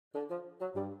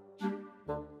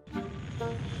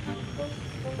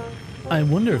I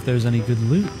wonder if there's any good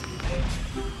loot.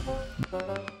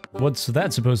 What's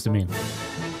that supposed to mean?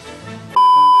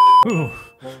 Ooh.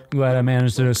 Glad I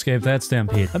managed to escape that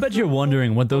stampede. I bet you're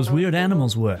wondering what those weird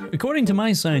animals were. According to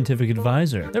my scientific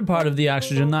advisor, they're part of the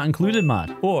Oxygen Not Included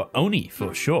mod, or ONI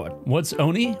for short. What's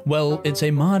ONI? Well, it's a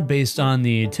mod based on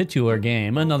the titular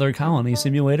game, another colony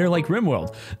simulator like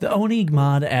Rimworld. The ONI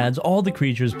mod adds all the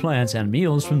creatures, plants, and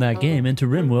meals from that game into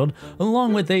Rimworld,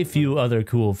 along with a few other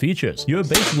cool features. You're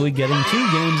basically getting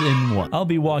 2 games in one. I'll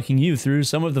be walking you through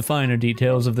some of the finer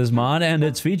details of this mod and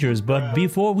its features, but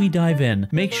before we dive in,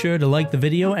 make sure to like the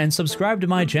video and subscribe to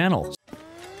my channel.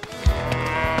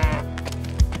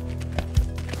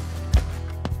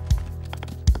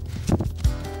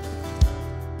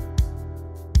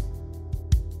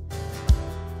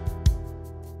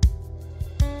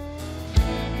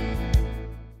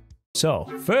 So,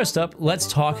 first up,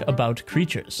 let's talk about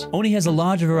creatures. ONI has a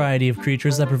large variety of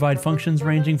creatures that provide functions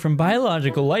ranging from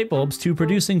biological light bulbs to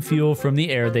producing fuel from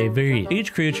the air they breathe.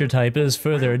 Each creature type is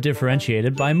further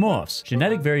differentiated by morphs,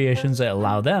 genetic variations that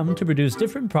allow them to produce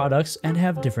different products and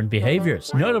have different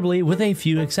behaviors, notably with a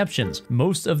few exceptions.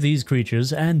 Most of these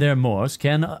creatures and their morphs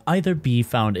can either be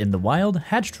found in the wild,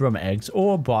 hatched from eggs,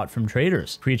 or bought from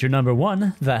traders. Creature number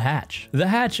 1, the Hatch. The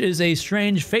Hatch is a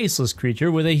strange, faceless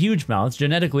creature with a huge mouth,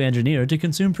 genetically engineered to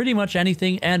consume pretty much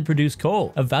anything and produce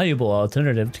coal, a valuable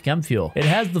alternative to chem fuel. It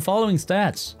has the following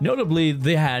stats. Notably,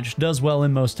 the Hatch does well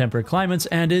in most temperate climates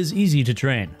and is easy to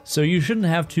train, so you shouldn't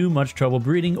have too much trouble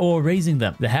breeding or raising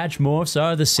them. The Hatch morphs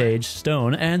are the Sage,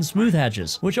 Stone, and Smooth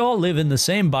Hatches, which all live in the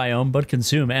same biome but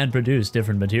consume and produce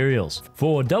different materials.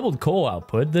 For doubled coal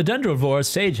output, the Dendrovore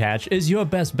Sage Hatch is your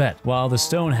best bet, while the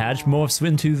Stone Hatch morphs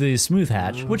into the Smooth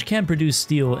Hatch, which can produce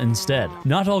steel instead.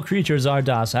 Not all creatures are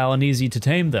docile and easy to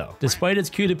tame though. Despite its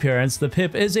cute appearance, the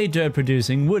Pip is a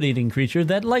dirt-producing, wood-eating creature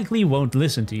that likely won't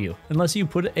listen to you, unless you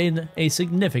put in a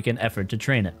significant effort to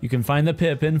train it. You can find the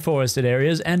Pip in forested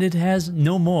areas, and it has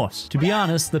no morphs. To be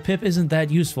honest, the Pip isn't that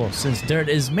useful, since dirt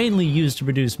is mainly used to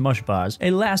produce mush bars,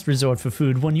 a last resort for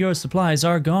food when your supplies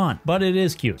are gone. But it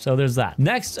is cute, so there's that.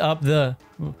 Next up, the...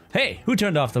 Hey, who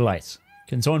turned off the lights?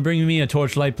 Can someone bring me a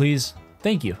torchlight, please?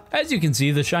 Thank you. As you can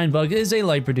see, the shine bug is a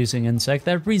light-producing insect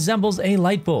that resembles a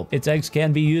light bulb. Its eggs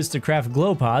can be used to craft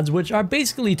glow pods, which are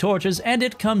basically torches, and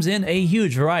it comes in a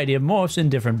huge variety of morphs in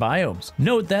different biomes.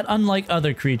 Note that unlike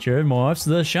other creature morphs,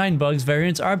 the shine bug's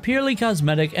variants are purely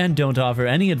cosmetic and don't offer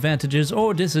any advantages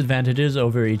or disadvantages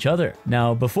over each other.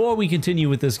 Now, before we continue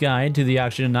with this guide to the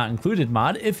Oxygen Not Included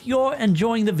mod, if you're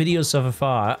enjoying the video so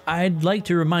far, I'd like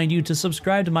to remind you to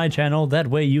subscribe to my channel. That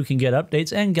way you can get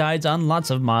updates and guides on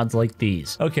lots of mods like these.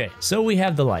 Okay, so we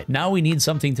have the light. Now we need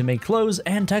something to make clothes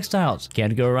and textiles.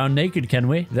 Can't go around naked, can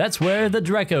we? That's where the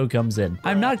Dreco comes in.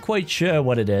 I'm not quite sure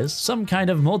what it is. Some kind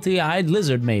of multi-eyed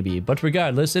lizard maybe, but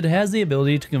regardless, it has the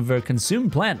ability to convert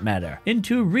consumed plant matter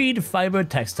into reed fiber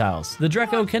textiles. The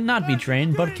Dreco cannot be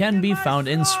trained, but can be found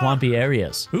in swampy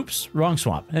areas. Oops, wrong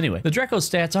swamp. Anyway, the Dreco's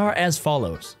stats are as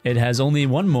follows. It has only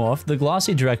one morph. The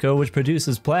glossy Dreco, which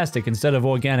produces plastic instead of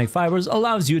organic fibers,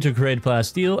 allows you to create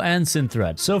plasteel and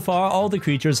synthread. So far, all the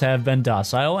creatures have been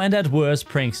docile and at worst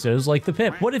pranksters like the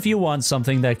Pip. What if you want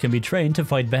something that can be trained to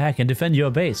fight back and defend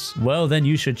your base? Well, then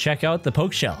you should check out the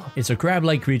Pokeshell. It's a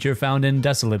crab-like creature found in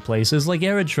desolate places like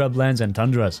arid shrublands and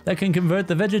tundras that can convert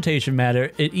the vegetation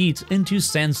matter it eats into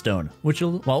sandstone,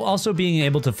 while also being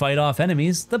able to fight off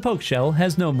enemies. The Pokeshell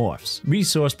has no morphs.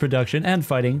 Resource production and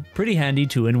fighting, pretty handy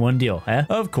 2-in-1 deal, eh?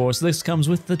 Of course, this comes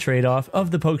with the trade-off of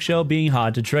the Pokeshell being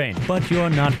hard to train, but you're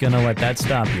not gonna let that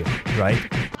stop you, right?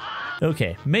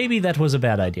 Okay, maybe that was a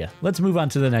bad idea. Let's move on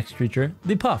to the next creature,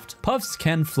 the Puffed. Puffs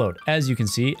can float, as you can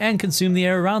see, and consume the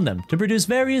air around them to produce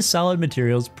various solid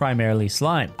materials, primarily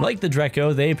slime. Like the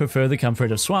Dreco, they prefer the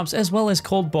comfort of swamps as well as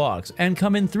cold bogs, and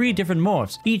come in 3 different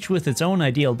morphs, each with its own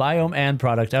ideal biome and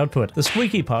product output. The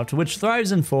Squeaky Puffed, which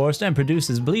thrives in forest and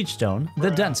produces bleachstone,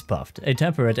 the Dense Puffed, a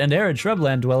temperate and arid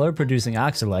shrubland dweller producing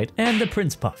oxalite, and the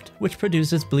Prince Puffed, which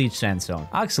produces bleach sandstone,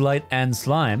 oxalite, and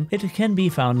slime. It can be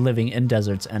found living in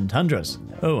deserts and tundra.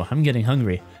 Oh, I'm getting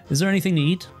hungry. Is there anything to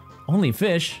eat? Only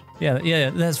fish? Yeah,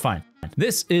 that's fine.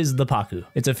 This is the Pacu.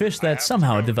 It's a fish that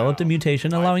somehow developed a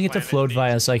mutation allowing it to float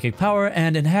via psychic power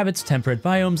and inhabits temperate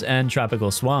biomes and tropical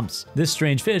swamps. This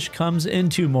strange fish comes in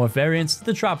 2 morph variants,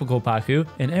 the tropical Pacu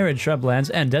in arid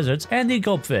shrublands and deserts, and the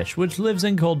Gulpfish, which lives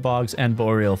in cold bogs and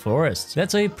boreal forests.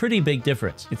 That's a pretty big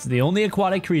difference. It's the only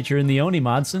aquatic creature in the Oni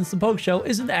mod since the Pokeshell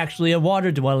isn't actually a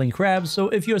water-dwelling crab, so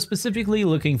if you're specifically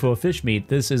looking for fish meat,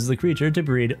 this is the creature to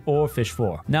breed or fish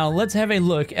for. Now let's have a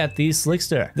look at the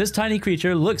Slickster. This tiny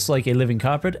creature looks like a living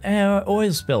carpet or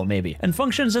oil spill maybe, and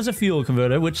functions as a fuel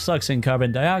converter which sucks in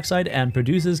carbon dioxide and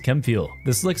produces chem fuel.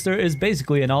 The Slickster is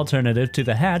basically an alternative to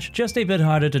the Hatch, just a bit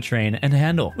harder to train and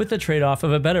handle. With the trade-off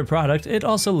of a better product, it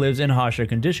also lives in harsher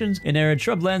conditions in arid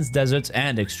shrublands, deserts,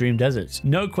 and extreme deserts.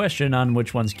 No question on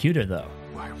which one's cuter though.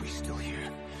 Why are we still here?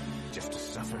 Just to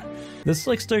suffer? The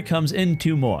Slickster comes in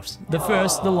two morphs. The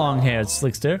first, the long-haired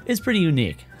Slickster, is pretty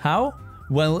unique. How?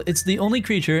 Well, it's the only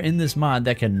creature in this mod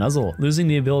that can nuzzle, losing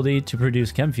the ability to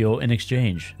produce chem fuel in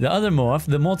exchange. The other morph,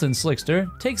 the Molten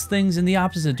Slickster, takes things in the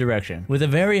opposite direction. With a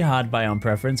very hot biome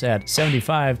preference at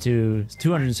 75 to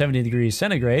 270 degrees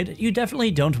centigrade, you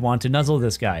definitely don't want to nuzzle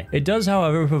this guy. It does,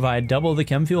 however, provide double the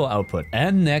chem fuel output.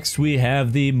 And next we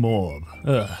have the Morb.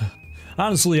 Ugh.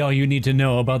 Honestly, all you need to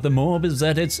know about the Morb is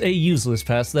that it's a useless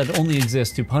pest that only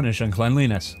exists to punish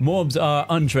uncleanliness. Morbs are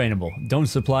untrainable, don't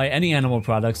supply any animal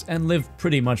products, and live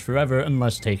pretty much forever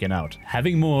unless taken out.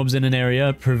 Having Morbs in an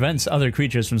area prevents other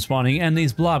creatures from spawning, and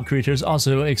these blob creatures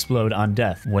also explode on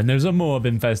death. When there's a Morb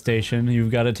infestation,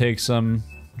 you've got to take some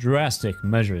drastic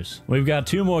measures. We've got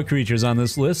two more creatures on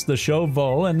this list, the Show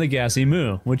Vole and the Gassy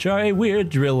Moo, which are a weird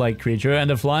drill-like creature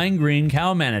and a flying green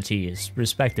cow manatees,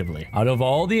 respectively. Out of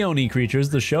all the Oni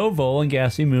creatures, the Show Vole and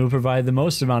Gassy Moo provide the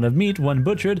most amount of meat when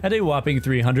butchered at a whopping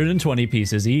 320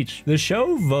 pieces each. The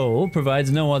Show Vole provides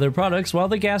no other products, while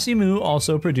the Gassy Moo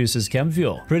also produces chem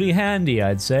fuel. Pretty handy,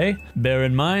 I'd say. Bear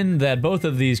in mind that both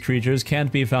of these creatures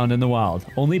can't be found in the wild,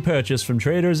 only purchased from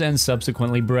traders and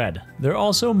subsequently bred. They're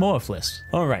also morphless.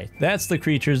 Alright, that's the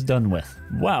creatures done with.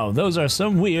 Wow, those are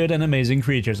some weird and amazing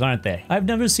creatures, aren't they? I've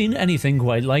never seen anything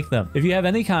quite like them. If you have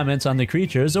any comments on the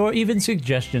creatures, or even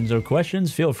suggestions or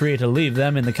questions, feel free to leave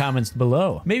them in the comments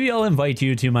below. Maybe I'll invite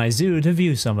you to my zoo to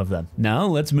view some of them. Now,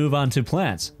 let's move on to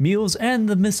plants, mules, and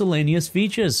the miscellaneous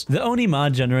features. The Oni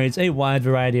mod generates a wide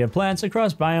variety of plants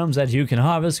across biomes that you can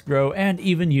harvest, grow, and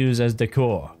even use as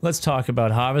decor. Let's talk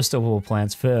about harvestable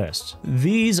plants first.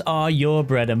 These are your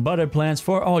bread and butter plants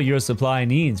for all your supply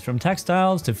needs, from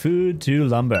textiles to food to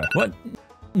lumber. What?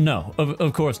 No,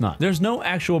 of course not. There's no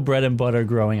actual bread and butter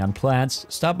growing on plants.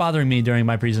 Stop bothering me during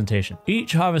my presentation.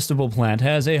 Each harvestable plant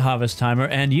has a harvest timer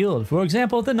and yield. For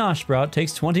example, the Nosh sprout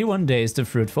takes 21 days to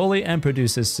fruit fully and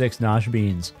produces 6 Nosh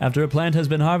beans. After a plant has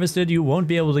been harvested, you won't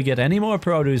be able to get any more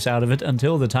produce out of it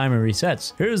until the timer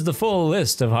resets. Here's the full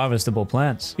list of harvestable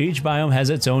plants. Each biome has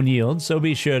its own yield, so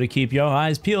be sure to keep your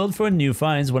eyes peeled for new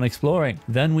finds when exploring.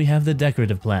 Then we have the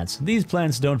decorative plants. These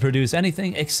plants don't produce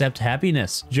anything except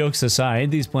happiness. Jokes aside,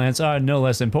 these plants are no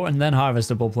less important than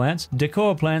harvestable plants.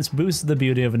 Decor plants boost the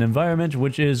beauty of an environment,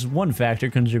 which is one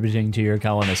factor contributing to your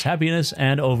colonist's happiness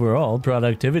and overall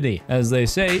productivity. As they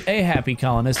say, a happy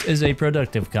colonist is a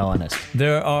productive colonist.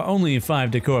 There are only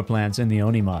 5 decor plants in the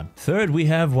Oni mod. Third, we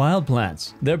have wild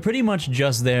plants. They're pretty much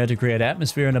just there to create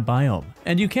atmosphere in a biome,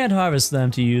 and you can't harvest them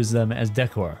to use them as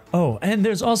decor. Oh, and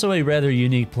there's also a rather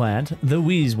unique plant, the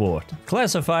Wheezewort.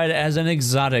 Classified as an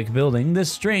exotic building,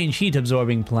 this strange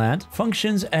heat-absorbing plant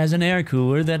functions as an air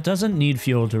cooler that doesn't need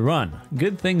fuel to run.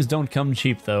 Good things don't come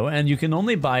cheap though, and you can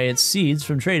only buy its seeds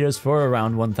from traders for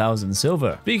around 1,000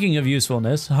 silver. Speaking of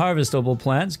usefulness, harvestable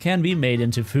plants can be made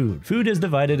into food. Food is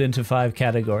divided into 5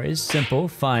 categories: simple,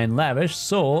 fine, lavish,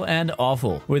 soul, and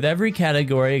awful, with every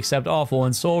category except awful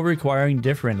and soul requiring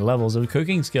different levels of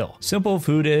cooking skill. Simple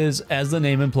food is, as the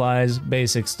name implies,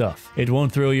 basic stuff. It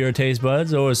won't thrill your taste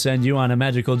buds or send you on a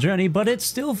magical journey, but it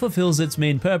still fulfills its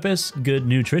main purpose: good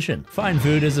nutrition. Fine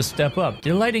food is a step up,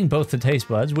 delighting both the taste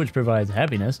buds, which provides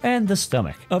happiness, and the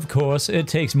stomach. Of course, it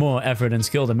takes more effort and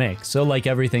skill to make, so like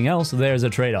everything else, there's a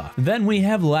trade-off. Then we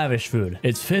have lavish food.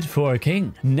 It's fit for a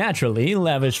king. Naturally,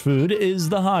 lavish food is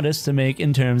the hardest to make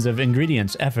in terms of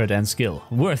ingredients, effort, and skill.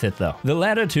 Worth it though. The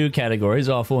latter 2 categories,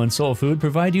 awful and soul food,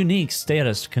 provide unique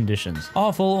status conditions.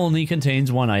 Awful only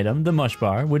contains 1 item, the mush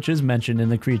bar, which is mentioned in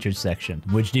the creatures section,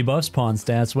 which debuffs pawn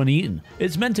stats when eaten.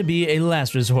 It's meant to be a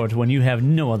last resort when you have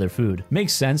no other food.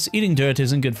 Makes sense, eating dirt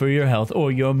isn't good for your health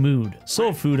or your mood.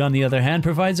 Soul food, on the other hand,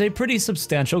 provides a pretty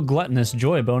substantial gluttonous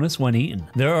joy bonus when eaten.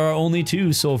 There are only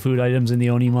 2 soul food items in the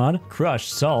Oni mod: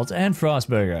 crushed salt and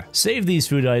frostburger. Save these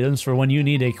food items for when you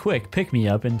need a quick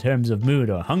pick-me-up in terms of mood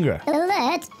or hunger.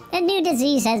 Alert! A new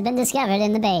disease has been discovered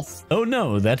in the base. Oh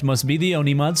no, that must be the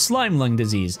Oni mod slime lung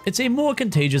disease. It's a more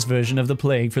contagious version of the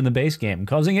plague from the base game,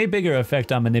 causing a bigger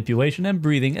effect on manipulation and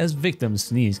breathing as victims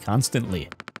sneeze constantly.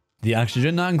 The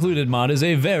Oxygen Not Included mod is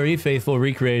a very faithful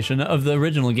recreation of the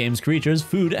original game's creatures,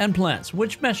 food, and plants,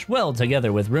 which mesh well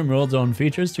together with Rimworld's own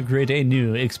features to create a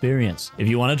new experience. If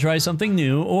you want to try something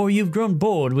new, or you've grown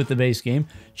bored with the base game,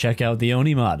 check out the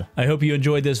Oni mod. I hope you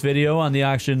enjoyed this video on the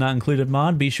Oxygen Not Included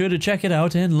mod. Be sure to check it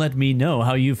out and let me know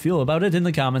how you feel about it in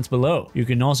the comments below. You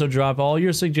can also drop all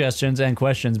your suggestions and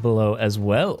questions below as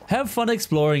well. Have fun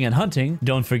exploring and hunting.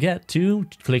 Don't forget to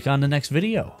click on the next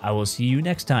video. I will see you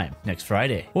next time, next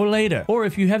Friday, or later. Or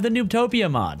if you have the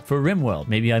Noobtopia mod for Rimworld,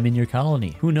 maybe I'm in your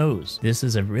colony. Who knows? This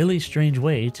is a really strange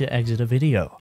way to exit a video.